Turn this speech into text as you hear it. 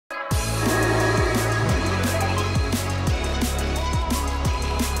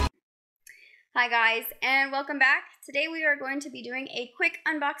Hi guys, and welcome back. Today we are going to be doing a quick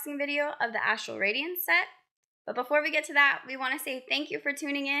unboxing video of the Astral Radiance set. But before we get to that, we want to say thank you for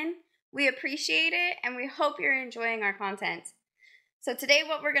tuning in. We appreciate it, and we hope you're enjoying our content. So today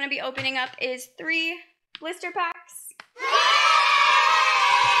what we're going to be opening up is 3 blister packs.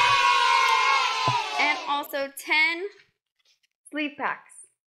 And also 10 sleeve packs.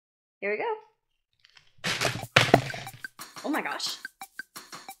 Here we go. Oh my gosh.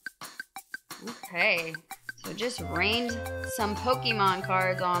 Okay, so just rained some Pokemon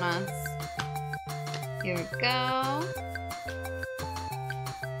cards on us. Here we go.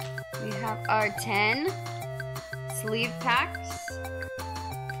 We have our 10 sleeve packs,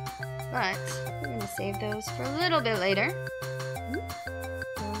 but we're gonna save those for a little bit later.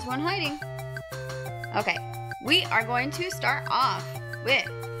 There's one hiding. Okay, we are going to start off with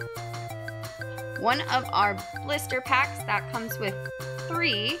one of our blister packs that comes with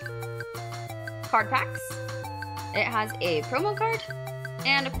 3 card packs. It has a promo card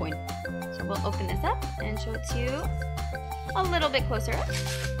and a coin. So we'll open this up and show it to you a little bit closer up.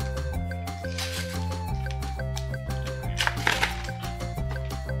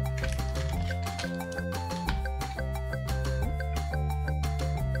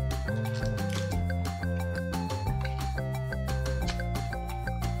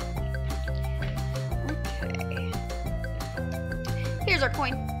 Okay. Here's our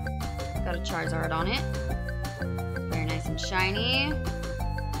coin. Got a Charizard on it. Very nice and shiny.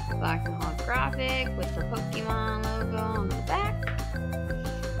 Black and holographic with the Pokemon logo on the back.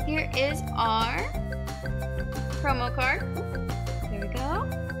 Here is our promo card. There we go.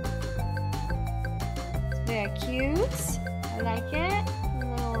 It's very cute. I like it. The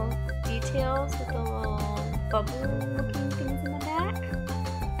little details with the little bubble looking things in the back.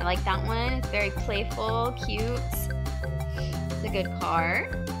 I like that one. It's very playful, cute. It's a good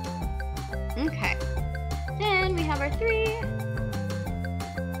card. Okay, then we have our 3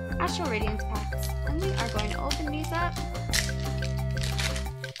 Astral Radiance packs, and we are going to open these up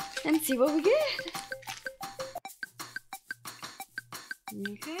and see what we get.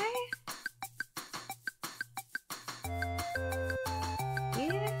 Okay.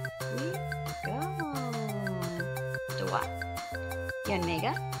 Here we go. Dewat,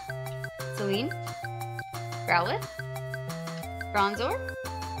 Yanmega, Celine, Growlithe, Bronzor,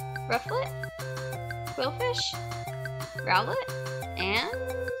 Rufflet, Quillfish, Rowlet, and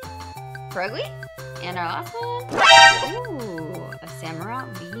Frogly. And our last one, ooh, a Samurai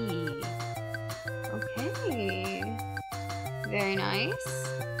V. Okay, very nice.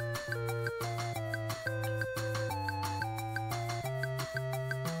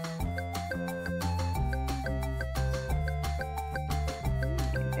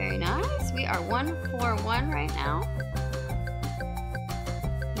 Very nice. We are 1 for 1 right now.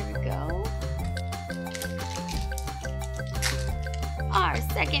 Our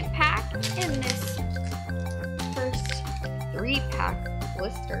second pack in this first 3-pack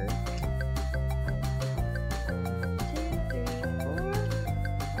blister. 2, 3, 4.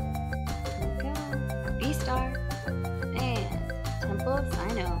 Here we go. B-Star and Temple of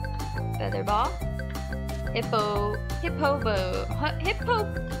Sino, Featherball,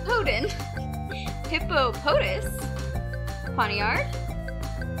 Hippopotas, Poniard,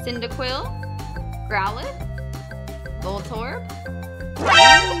 Cyndaquil, Growlithe, Voltorb,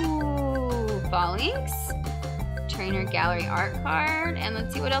 ooh, Fallinx, Trainer Gallery art card, and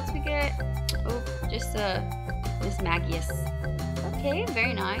let's see what else we get. Oh, just a Miss Magius. Okay,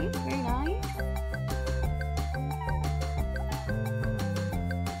 very nice, very nice.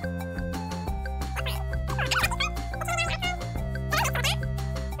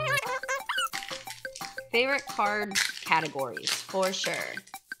 Favorite card categories, for sure.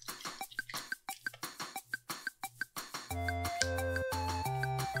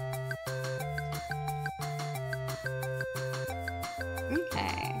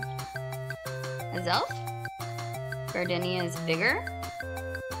 Okay. Azelf, Gardenia's Vigor,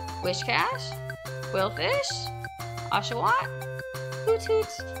 Wishcash, Quillfish, Oshawott, Hoot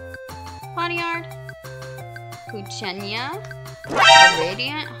Hoot, Poniard, Puchenia,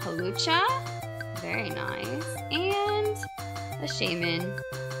 Radiant Halucha, very nice, and a Shaman.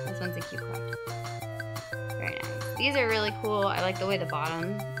 This one's a cute card. Very nice. These are really cool. I like the way the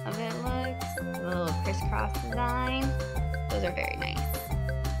bottom of it looks. The little crisscross design. Those are very nice.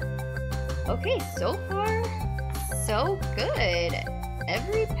 Okay, so far, so good.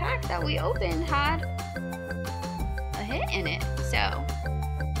 Every pack that we opened had a hit in it, so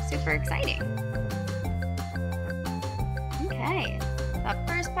super exciting. Okay, that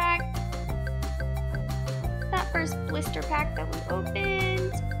first pack, that first blister pack that we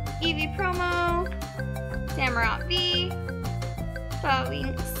opened, Eevee promo, Samurott V,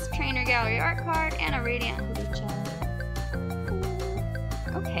 Link's Trainer Gallery art card, and a Radiant Hulucha.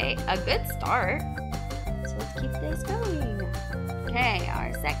 Okay, a good start. So let's keep this going. Okay,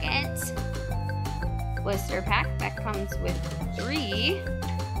 our second blister pack that comes with 3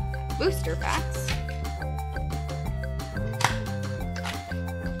 booster packs.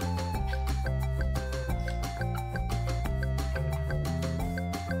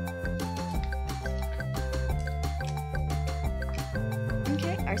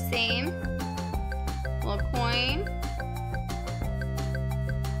 Okay, our same little coin.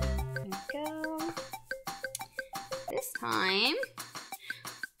 There we go. This time,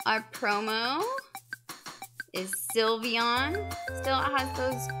 our promo is Sylveon. Still has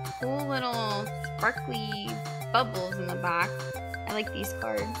those cool little sparkly bubbles in the back. I like these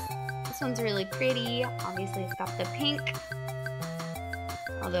cards. This one's really pretty. Obviously it's got the pink.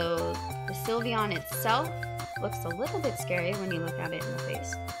 Although the Sylveon itself looks a little bit scary when you look at it in the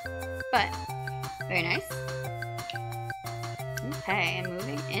face. But very nice. Okay, and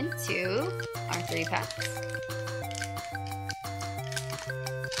moving into our 3 packs.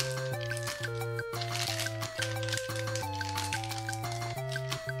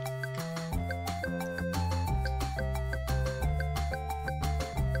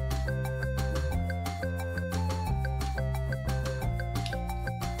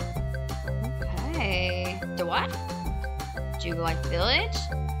 Dewat, Jubilife Village,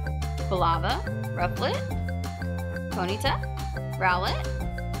 Balava, Rufflet, Ponyta, Rowlet,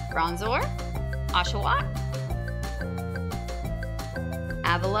 Bronzor, Oshawott,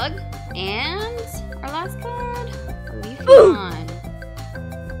 Avalugg, and our last card, Leafeon.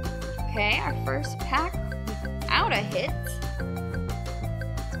 Okay, our first pack without a hit.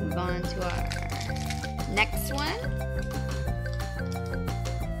 Let's move on to our next one.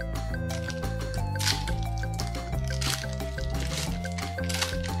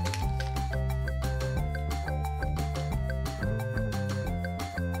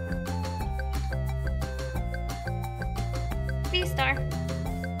 V-Star,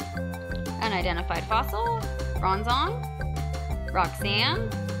 Unidentified Fossil, Bronzong, Roxanne,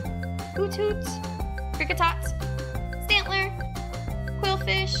 Hoot Hoot, Kricketot, Stantler,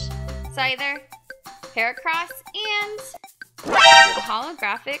 Quillfish, Scyther, Heracross, and a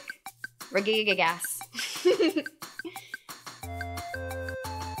holographic Regigigas.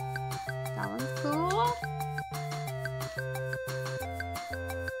 That one's cool.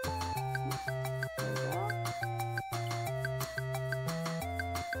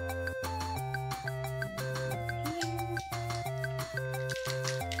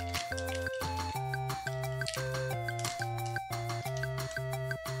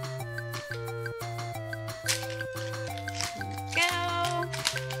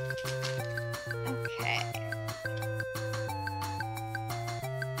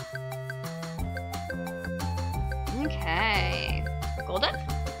 Okay, Golduck,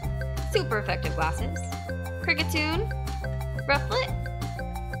 Super Effective Glasses, Kricketune, Rufflet,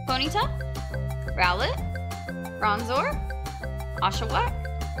 Ponyta, Rowlet, Bronzor, Oshawott,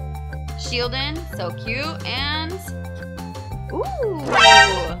 Shieldon, so cute, and ooh,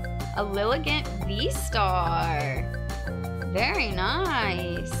 a Lilligant V-Star. Very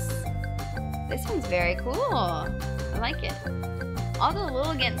nice. This one's very cool. I like it. All the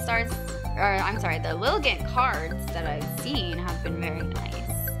Lilligant stars, or I'm sorry, the Lilligant cards that I've seen have been very nice.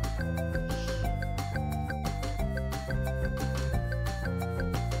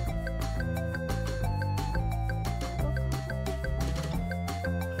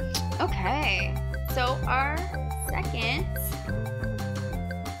 Okay, so our second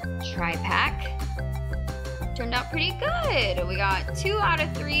tri-pack turned out pretty good. We got 2 out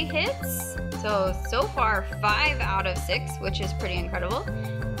of 3 hits. So far 5 out of 6, which is pretty incredible.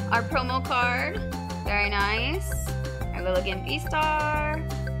 Our promo card, very nice. Our Lilligant V-Star,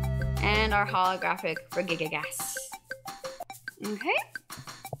 and our holographic Regigigas. Okay.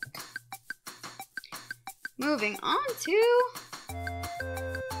 Moving on to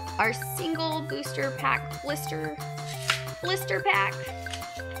our single booster pack blister pack.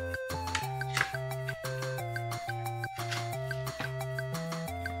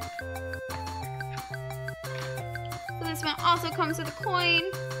 So this one also comes with a coin,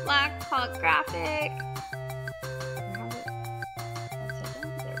 black holographic.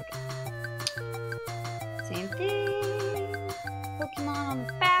 Same thing. Pokemon on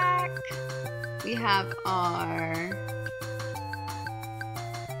the back. We have our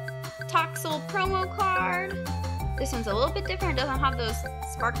Toxel promo card. This one's a little bit different. It doesn't have those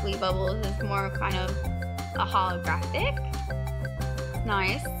sparkly bubbles. It's more kind of a holographic.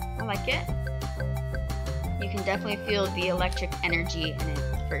 Nice. I like it. You can definitely feel the electric energy in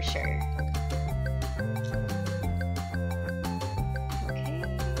it for sure. Okay,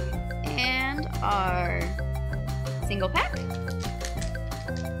 and our single pack.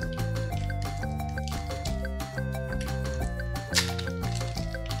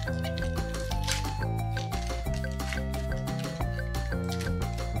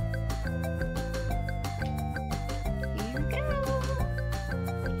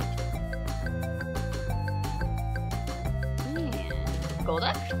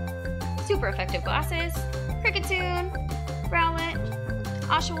 Golduck, super effective glasses, Cricketune, Rowlet,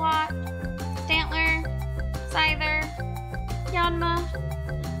 Oshawott, Stantler, Scyther, Yanma,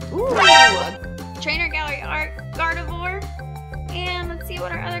 ooh, Trainer Gallery Art, Gardevoir, and let's see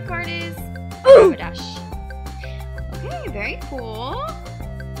what our other card is, Rapidash. Okay, very cool.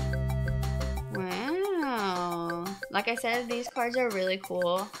 Wow. Like I said, these cards are really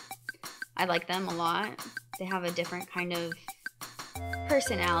cool. I like them a lot. They have a different kind of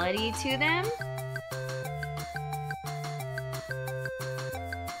personality to them.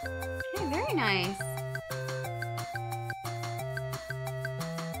 Okay, very nice.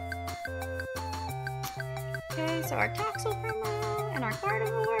 Okay, so our Toxel promo and our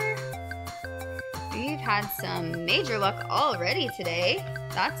Gardevoir. We've had some major luck already today.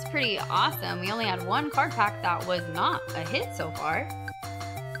 That's pretty awesome. We only had one card pack that was not a hit so far.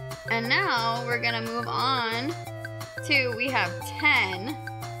 And now we're gonna move on to, we have 10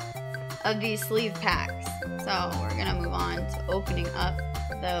 of these sleeve packs. So we're gonna move on to opening up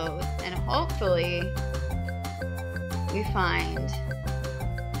those, and hopefully we find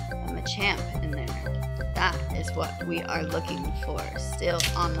a Machamp in there. That is what we are looking for. Still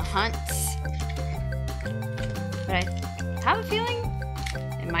on the hunt. But I have a feeling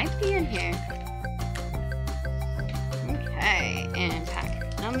it might be in here. Okay, and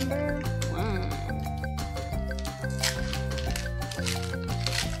pack number 1.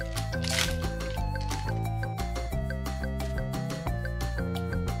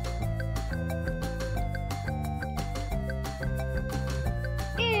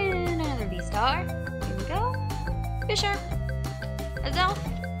 And another V-Star. Here we go. Fisher, Azelf,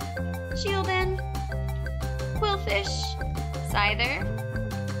 Shieldon, Quillfish, Scyther,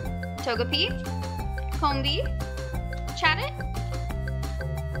 Togepi, Combee, Chatot,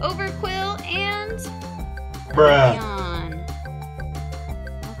 Overquill, and Radiance.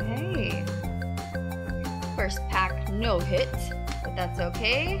 Okay. First pack, no hit, but that's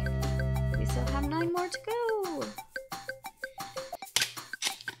okay. We still have 9 more to go.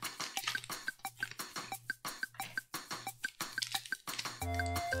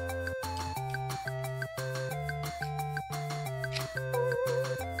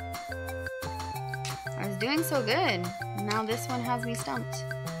 I was doing so good. Now this one has me stumped.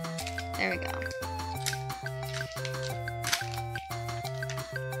 There we go.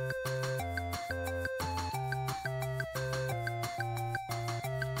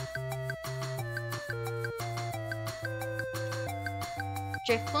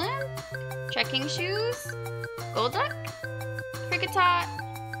 Drifblim, Trekking Shoes, Golduck, Kricketot,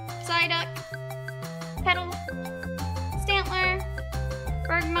 Psyduck, Petal, Stantler,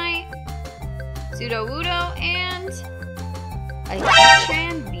 Bergmite, Sudowoodo, and a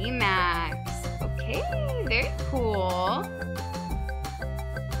Heatran VMAX. Okay, very cool.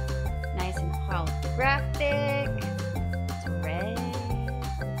 Nice and holographic. It's red.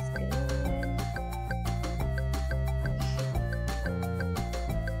 Looks good.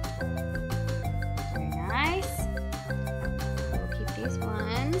 Very nice. We'll keep these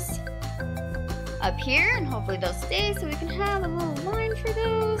ones up here, and hopefully they'll stay so we can have a little line for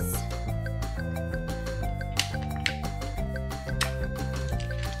those.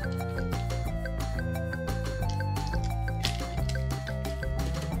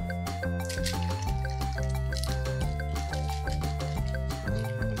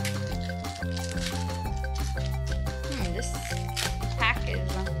 This pack is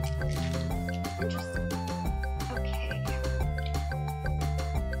interesting. Okay.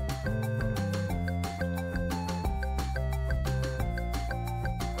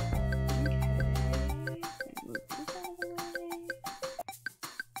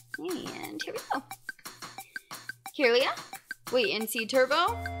 And here we go. Kirlia, Wait and See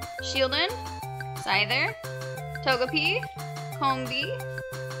Turbo, Shieldon, Scyther, Togepi, Combee,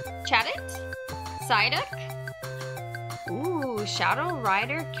 Chatot, Psyduck, ooh, Shadow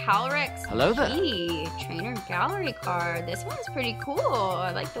Rider Calyrex. Hello there. P, Trainer Gallery card. This one's pretty cool.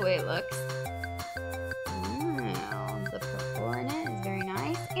 I like the way it looks. Wow, the purple in it is very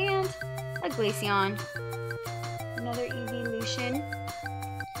nice. And a Glaceon. Another evolution.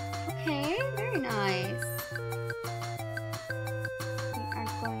 Okay, very nice. We are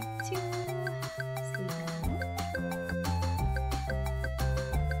going to see that.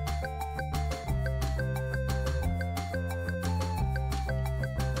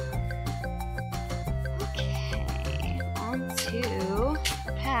 Okay, on to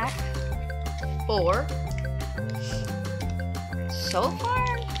pack 4. So far,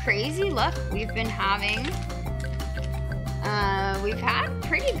 crazy luck we've been having. We've had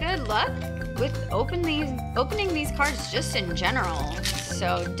pretty good luck with opening these cards just in general.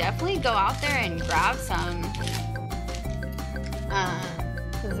 So definitely go out there and grab some,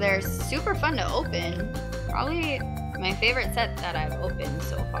 because they're super fun to open. Probably my favorite set that I've opened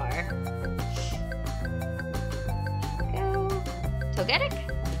so far. Go Togetic,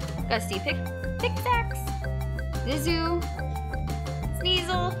 Gusty Pickaxe, Zizu,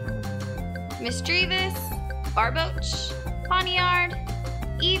 Sneasel, Misdreavus, Barboach, Pawniard,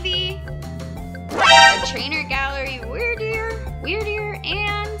 Eevee, a Trainer Gallery Weirdeer,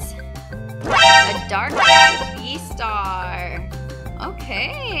 and a Dark-Eyed V-Star.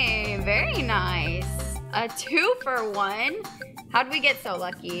 Okay, very nice. A 2-for-1. How did we get so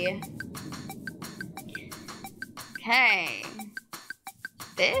lucky? Okay.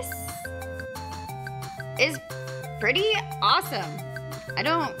 This is pretty awesome. I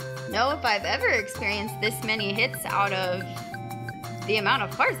don't know if I've ever experienced this many hits out of the amount of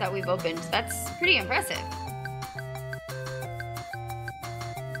cards that we've opened. That's pretty impressive.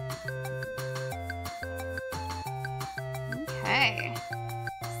 Okay,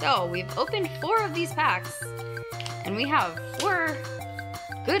 so we've opened 4 of these packs and we have 4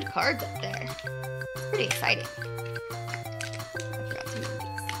 good cards up there. It's pretty exciting. I forgot to move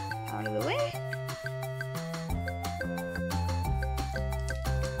these out of the way.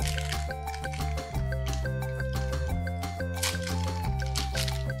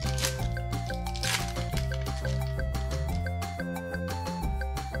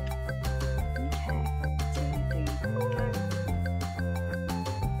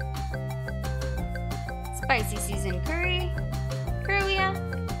 Spicy Season Curry, Kirlia,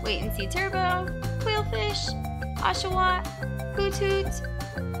 Wait and See Turbo, Quillfish, Oshawott, Hoothoot,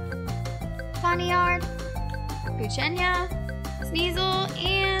 Pawniard, Puchenya, Sneasel,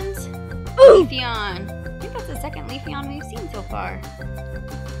 and Leafeon. I think that's the second Leafeon we've seen so far.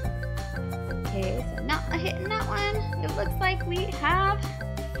 Okay, so not a hit in that one. It looks like we have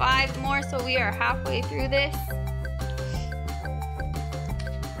 5 more, so we are halfway through this.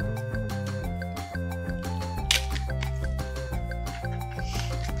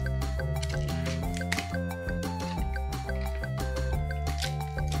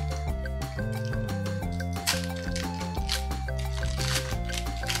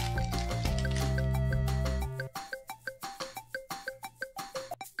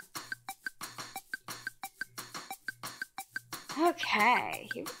 Okay,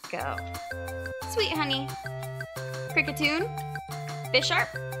 here we go. Sweet Honey, Kricketune, Bisharp,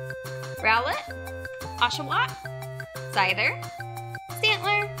 Rowlet, Oshawott, Scyther,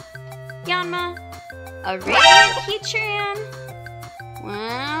 Stantler, Yanma, a Radiant Heatran,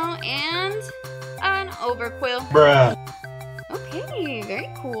 wow, and an Overquill. Bruh. Okay, very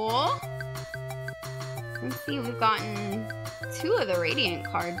cool. Let's see, we've gotten 2 of the Radiant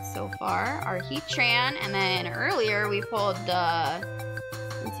cards so far. Our Heatran, and then earlier we pulled the,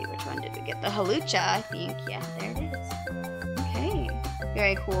 let's see, which one did we get? The Halucha, I think. Yeah, there it is. Okay,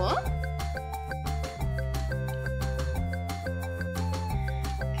 very cool.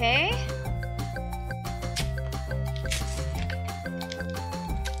 Okay.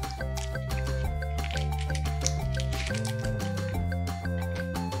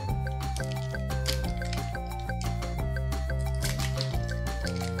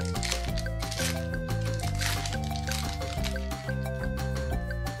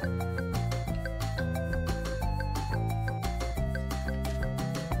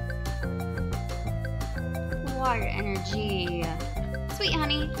 Water Energy, Sweet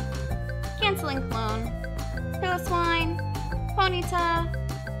Honey, Canceling Clone, Piloswine, Ponyta,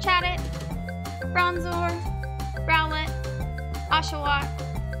 Chatot, Bronzor, Rowlet, Oshawott,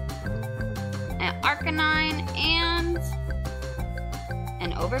 an Arcanine, and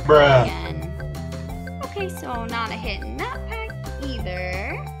an Overclock again. Okay, so not a hit in that pack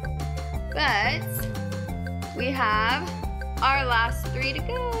either, but we have our last 3 to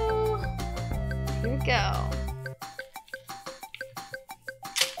go. Here we go.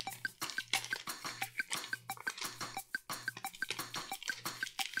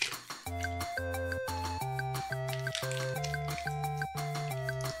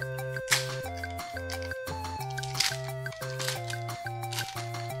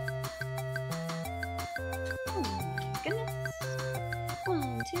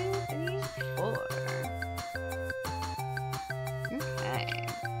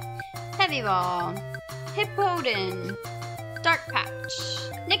 Heavy Ball, Hippowdon, Dark Patch,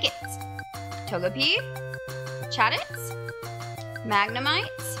 Nickit, Togepi, Chatot, Magnemite,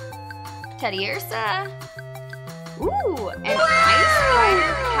 Teddiursa, ooh, and Ice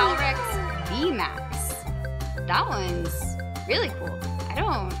Rider Calyrex VMAX. That one's really cool. I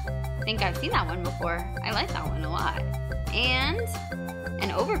don't think I've seen that one before. I like that one a lot. And an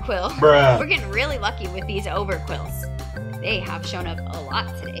Overquill. Bruh. We're getting really lucky with these Overquills. They have shown up a lot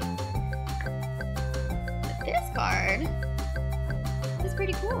today. But this card is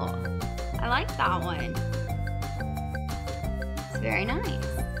pretty cool. I like that one. It's very nice.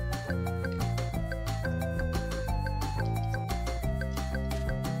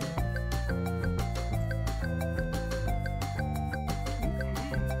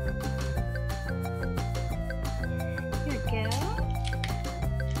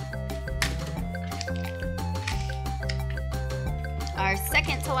 Our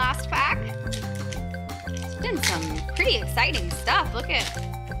second to last pack. It's been some pretty exciting stuff. Look at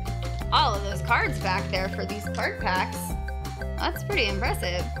all of those cards back there for these card packs. That's pretty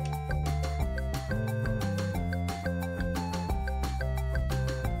impressive.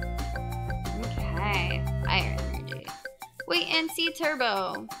 Okay, Fire Energy. Wait and See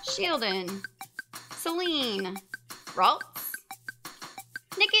Turbo, Shieldon, Celine, Ralts,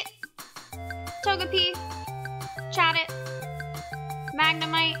 Nickit, Togepi, Chatot,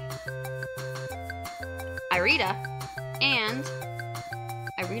 Magnemite, Irida, and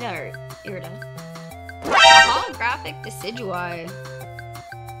Irida. Holographic Decidueye.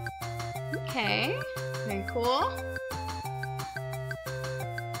 Okay, very cool.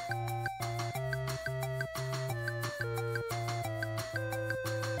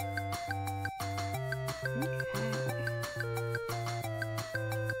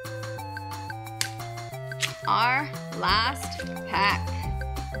 Our last pack.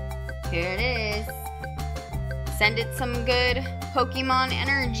 Here it is. Send it some good Pokemon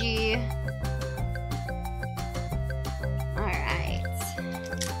energy. Alright.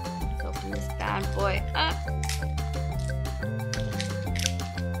 Let's open this bad boy up.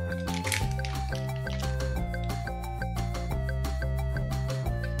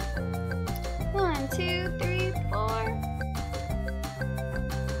 One, two, three, four.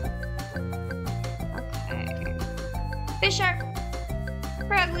 Bisharp,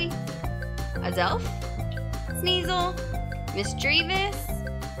 Bradley, Azelf, Sneasel, Misdreavus,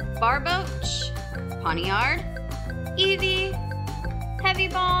 Barboach, Pawniard, Eevee, Heavy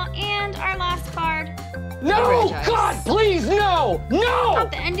Ball, and our last card. No! God, please, no! No! Not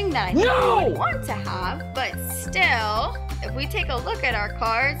the ending that I think we would want to have, but still, if we take a look at our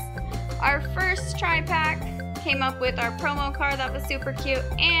cards, our first tri-pack came up with our promo card that was super cute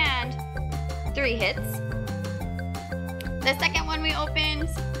and 3 hits. The second one we opened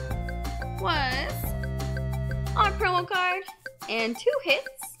was our promo card and 2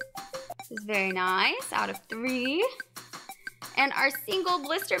 hits. This is very nice, out of 3. And our single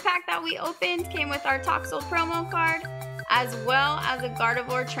blister pack that we opened came with our Toxel promo card, as well as a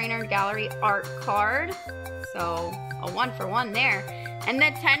Gardevoir Trainer Gallery art card. So a 1-for-1 there. And the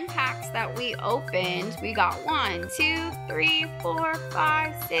 10 packs that we opened, we got 1, 2, 3, 4,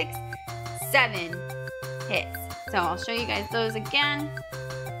 5, 6, 7 hits. So I'll show you guys those again.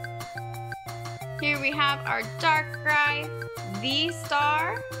 Here we have our Darkrai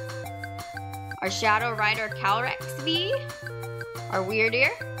V-Star, our Shadow Rider Calyrex V, our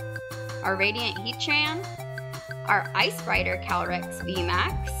Weirdeer, our Radiant Heatran, our Ice Rider Calyrex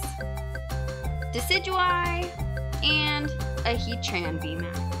VMAX, Decidueye, and a Heatran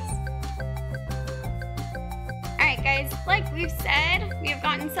VMAX. Alright guys, like we've said, we have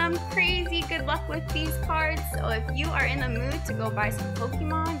gotten some crazy good luck with these cards, so if you are in the mood to go buy some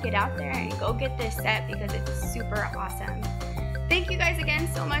Pokemon, get out there and go get this set because it's super awesome. Thank you guys again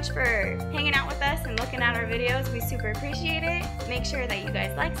so much for hanging out with us and looking at our videos. We super appreciate it. Make sure that you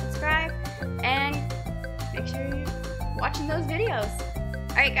guys like, subscribe, and make sure you're watching those videos.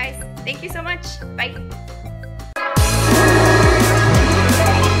 Alright guys, thank you so much. Bye.